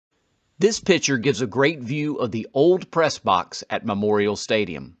This picture gives a great view of the old press box at Memorial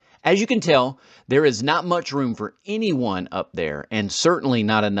Stadium. As you can tell, there is not much room for anyone up there, and certainly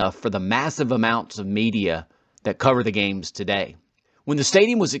not enough for the massive amounts of media that cover the games today. When the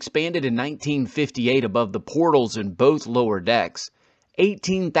stadium was expanded in 1958 above the portals in both lower decks,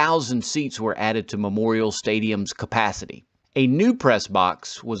 18,000 seats were added to Memorial Stadium's capacity. A new press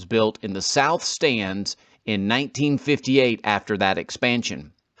box was built in the south stands in 1958 after that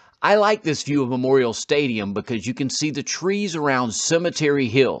expansion. I like this view of Memorial Stadium because you can see the trees around Cemetery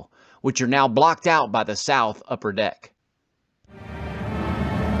Hill, which are now blocked out by the south upper deck.